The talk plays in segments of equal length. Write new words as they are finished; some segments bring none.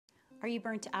Are you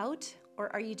burnt out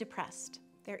or are you depressed?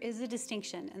 There is a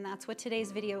distinction, and that's what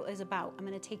today's video is about. I'm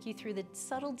going to take you through the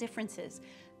subtle differences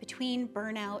between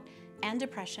burnout and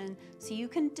depression so you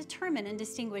can determine and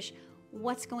distinguish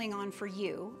what's going on for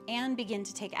you and begin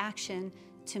to take action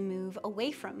to move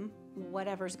away from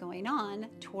whatever's going on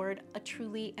toward a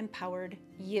truly empowered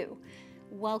you.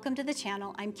 Welcome to the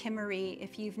channel. I'm Kim Marie.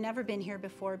 If you've never been here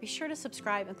before, be sure to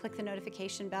subscribe and click the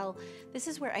notification bell. This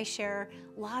is where I share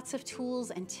lots of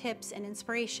tools and tips and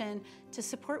inspiration to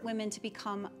support women to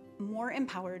become more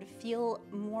empowered, feel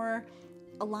more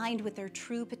aligned with their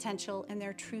true potential and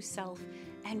their true self,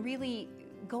 and really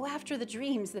go after the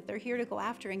dreams that they're here to go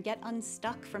after and get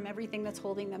unstuck from everything that's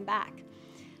holding them back.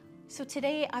 So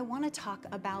today I want to talk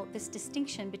about this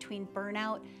distinction between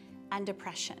burnout and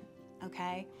depression,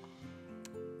 okay?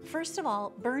 First of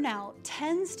all, burnout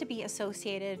tends to be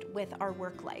associated with our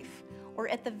work life, or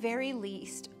at the very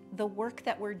least, the work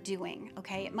that we're doing,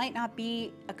 okay? It might not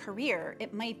be a career.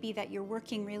 It might be that you're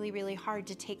working really, really hard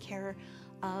to take care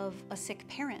of a sick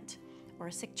parent or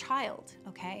a sick child,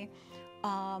 okay?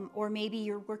 Or maybe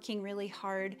you're working really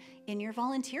hard in your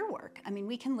volunteer work. I mean,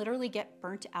 we can literally get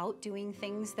burnt out doing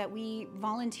things that we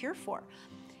volunteer for.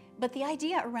 But the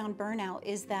idea around burnout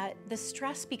is that the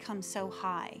stress becomes so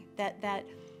high that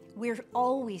we're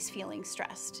always feeling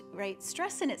stressed, right?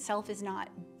 Stress in itself is not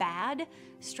bad.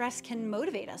 Stress can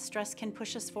motivate us. Stress can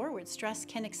push us forward. Stress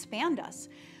can expand us.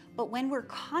 But when we're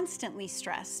constantly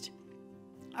stressed,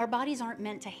 our bodies aren't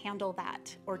meant to handle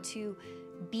that or to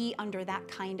be under that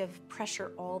kind of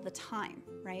pressure all the time,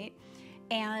 right?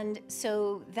 And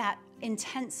so that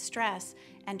intense stress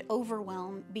and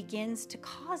overwhelm begins to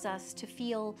cause us to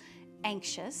feel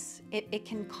anxious. It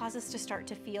can cause us to start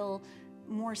to feel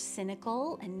more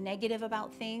cynical and negative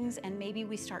about things, and maybe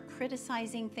we start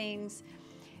criticizing things.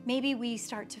 Maybe we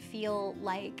start to feel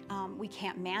like we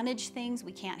can't manage things,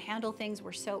 we can't handle things,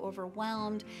 we're so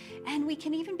overwhelmed, and we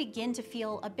can even begin to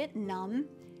feel a bit numb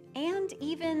and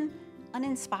even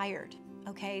uninspired,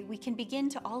 okay? We can begin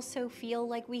to also feel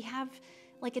like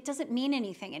it doesn't mean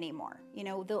anything anymore. You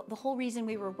know, the whole reason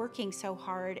we were working so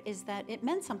hard is that it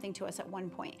meant something to us at one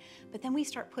point, but then we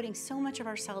start putting so much of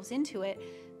ourselves into it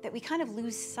that we kind of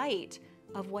lose sight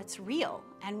of what's real,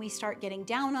 and we start getting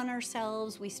down on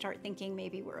ourselves. We start thinking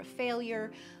maybe we're a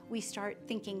failure. We start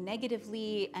thinking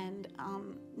negatively, and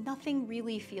nothing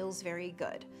really feels very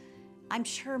good. I'm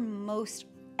sure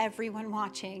everyone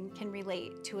watching can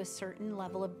relate to a certain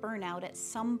level of burnout at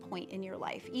some point in your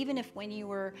life, even if when you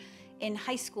were in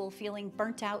high school feeling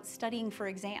burnt out studying for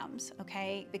exams,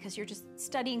 okay? Because you're just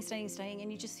studying,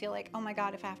 and you just feel like, oh my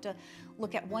God, if I have to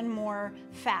look at one more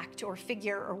fact or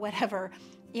figure or whatever,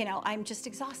 you know, I'm just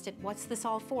exhausted. What's this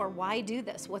all for? Why do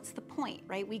this? What's the point,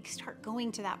 right? We start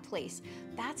going to that place.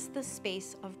 That's the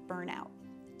space of burnout.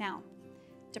 Now,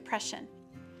 depression.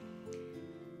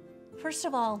 First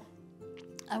of all,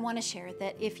 I want to share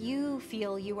that if you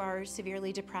feel you are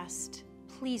severely depressed,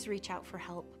 please reach out for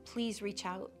help. Please reach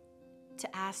out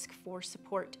to ask for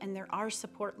support. And there are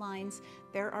support lines,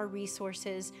 there are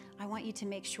resources. I want you to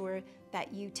make sure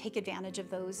that you take advantage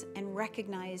of those and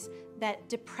recognize that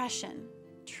depression,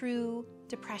 true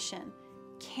depression,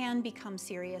 can become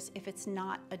serious if it's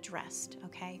not addressed,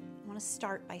 okay? I want to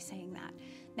start by saying that.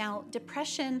 Now,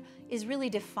 depression is really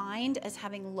defined as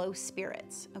having low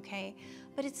spirits, okay?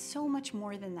 But it's so much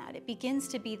more than that. It begins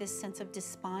to be this sense of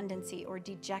despondency or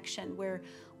dejection where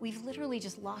we've literally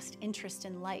just lost interest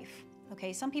in life,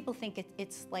 okay? Some people think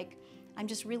it's like, I'm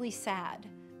just really sad.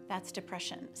 That's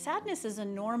depression. Sadness is a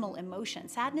normal emotion.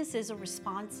 Sadness is a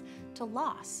response to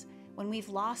loss. When we've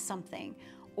lost something,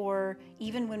 or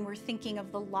even when we're thinking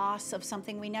of the loss of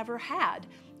something we never had,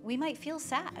 we might feel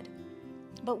sad.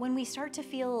 But when we start to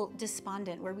feel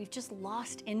despondent, where we've just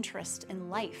lost interest in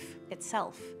life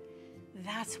itself,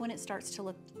 that's when it starts to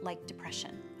look like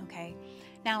depression, okay?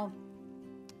 Now,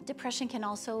 depression can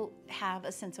also have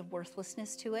a sense of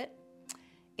worthlessness to it.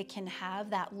 It can have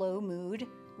that low mood.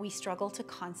 We struggle to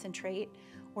concentrate.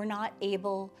 We're not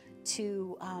able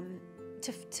to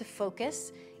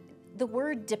focus. The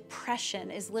word depression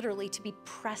is literally to be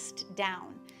pressed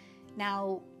down.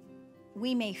 Now,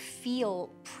 we may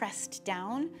feel pressed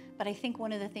down, but I think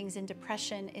one of the things in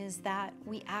depression is that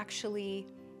we actually,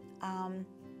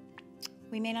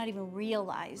 we may not even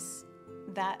realize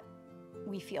that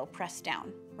we feel pressed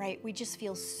down, right? We just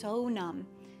feel so numb,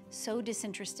 so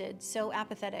disinterested, so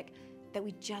apathetic that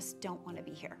we just don't want to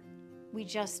be here. We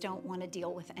just don't want to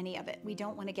deal with any of it. We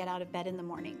don't want to get out of bed in the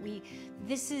morning.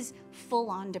 This is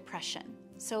full-on depression.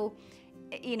 So,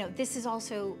 you know, this is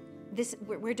also,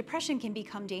 where depression can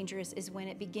become dangerous is when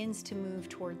it begins to move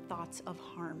toward thoughts of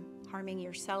harm, harming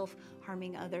yourself,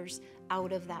 harming others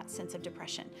out of that sense of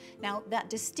depression. Now, that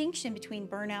distinction between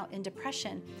burnout and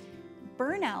depression,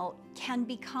 burnout can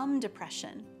become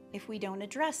depression if we don't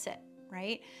address it,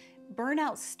 right?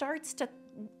 Burnout starts to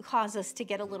cause us to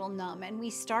get a little numb, and we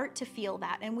start to feel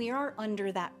that, and we are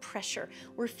under that pressure.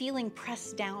 We're feeling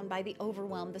pressed down by the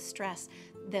overwhelm, the stress,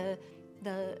 the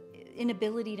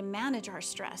inability to manage our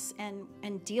stress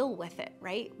and deal with it,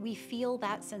 right? We feel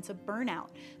that sense of burnout.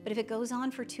 But if it goes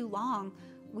on for too long,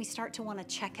 we start to want to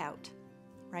check out,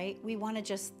 right? We want to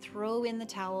just throw in the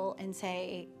towel and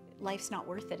say, life's not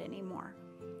worth it anymore.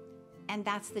 And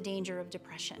that's the danger of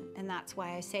depression. And that's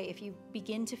why I say, if you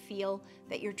begin to feel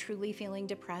that you're truly feeling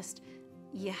depressed,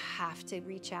 you have to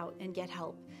reach out and get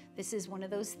help. This is one of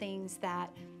those things that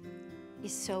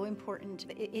is so important.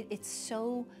 It's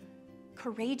so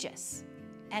courageous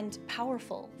and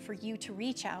powerful for you to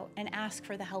reach out and ask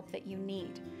for the help that you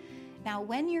need. Now,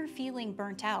 when you're feeling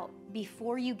burnt out,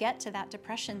 before you get to that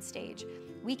depression stage,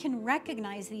 we can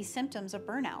recognize these symptoms of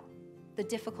burnout. The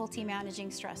difficulty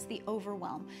managing stress, the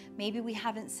overwhelm. Maybe we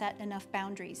haven't set enough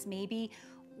boundaries. Maybe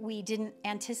we didn't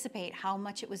anticipate how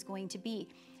much it was going to be.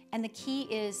 And the key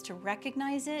is to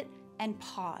recognize it and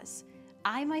pause.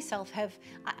 I myself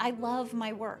I love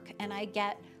my work, and I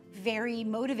get very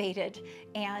motivated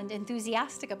and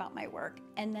enthusiastic about my work.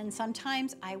 And then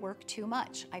sometimes I work too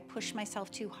much. I push myself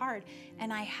too hard,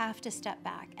 and I have to step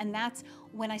back. And that's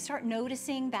when I start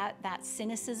noticing that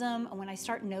cynicism, and when I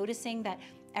start noticing that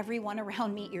everyone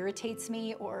around me irritates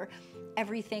me, or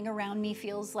everything around me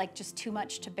feels like just too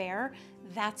much to bear,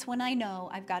 that's when I know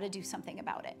I've got to do something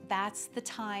about it. That's the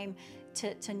time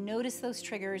to notice those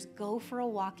triggers, go for a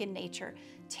walk in nature,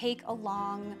 take a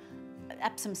long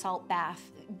Epsom salt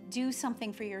bath, do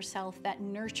something for yourself that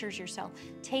nurtures yourself,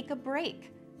 take a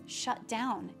break, shut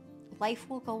down. Life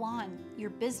will go on, your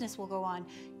business will go on,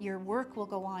 your work will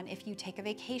go on if you take a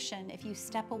vacation, if you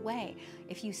step away,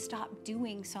 if you stop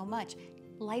doing so much.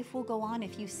 Life will go on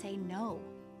if you say no,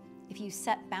 if you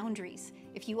set boundaries,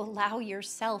 if you allow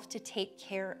yourself to take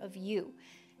care of you.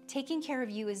 Taking care of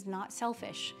you is not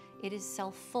selfish, it is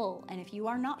self-full. And if you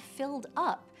are not filled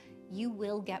up, you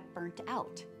will get burnt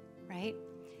out, right?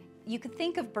 You could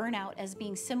think of burnout as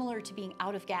being similar to being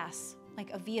out of gas,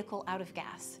 like a vehicle out of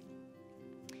gas.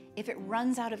 If it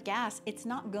runs out of gas, it's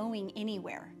not going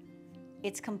anywhere.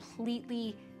 It's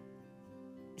completely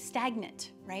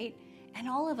stagnant, right? And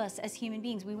all of us as human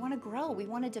beings, we want to grow, we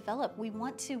want to develop, we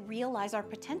want to realize our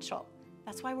potential.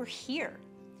 That's why we're here.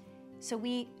 So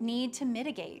we need to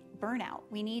mitigate burnout.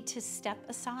 We need to step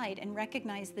aside and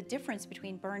recognize the difference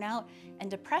between burnout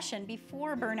and depression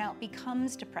before burnout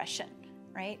becomes depression,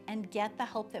 right? And get the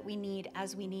help that we need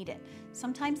as we need it.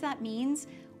 Sometimes that means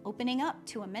opening up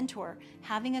to a mentor,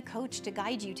 having a coach to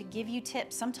guide you, to give you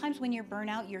tips. Sometimes when you're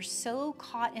burnout, you're so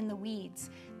caught in the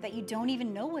weeds that you don't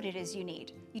even know what it is you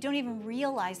need. You don't even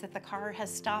realize that the car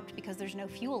has stopped because there's no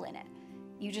fuel in it.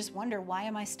 You just wonder, why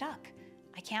am I stuck?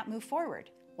 I can't move forward.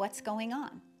 What's going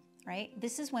on, right?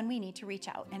 This is when we need to reach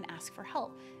out and ask for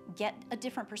help. Get a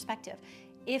different perspective.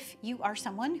 If you are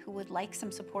someone who would like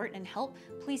some support and help,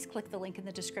 please click the link in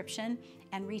the description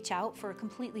and reach out for a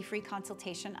completely free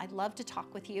consultation. I'd love to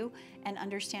talk with you and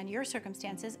understand your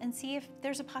circumstances and see if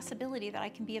there's a possibility that I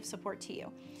can be of support to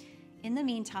you. In the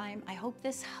meantime, I hope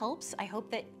this helps. I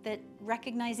hope that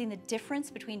recognizing the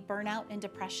difference between burnout and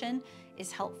depression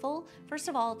is helpful. First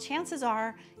of all, chances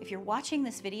are, if you're watching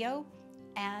this video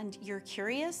and you're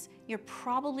curious, you're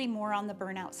probably more on the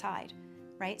burnout side,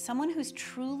 right? Someone who's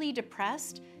truly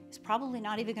depressed is probably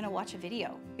not even going to watch a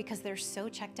video because they're so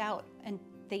checked out and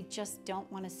they just don't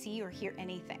want to see or hear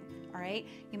anything, all right?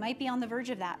 You might be on the verge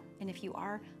of that, and if you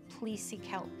are, please seek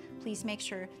help. Please make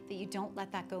sure that you don't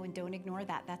let that go and don't ignore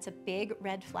that. That's a big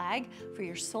red flag for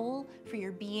your soul, for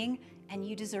your being, and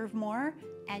you deserve more,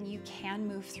 and you can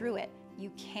move through it.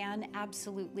 You can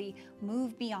absolutely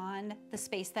move beyond the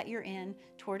space that you're in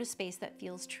toward a space that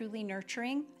feels truly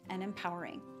nurturing and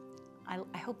empowering.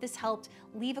 I hope this helped.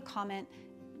 Leave a comment.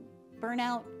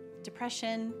 Burnout,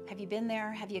 depression, have you been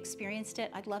there? Have you experienced it?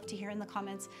 I'd love to hear in the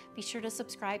comments. Be sure to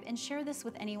subscribe and share this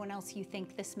with anyone else you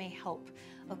think this may help,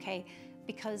 okay?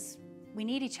 Because we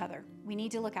need each other. We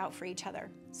need to look out for each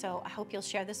other. So I hope you'll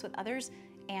share this with others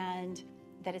and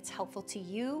that it's helpful to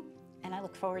you, and I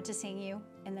look forward to seeing you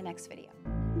in the next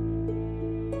video.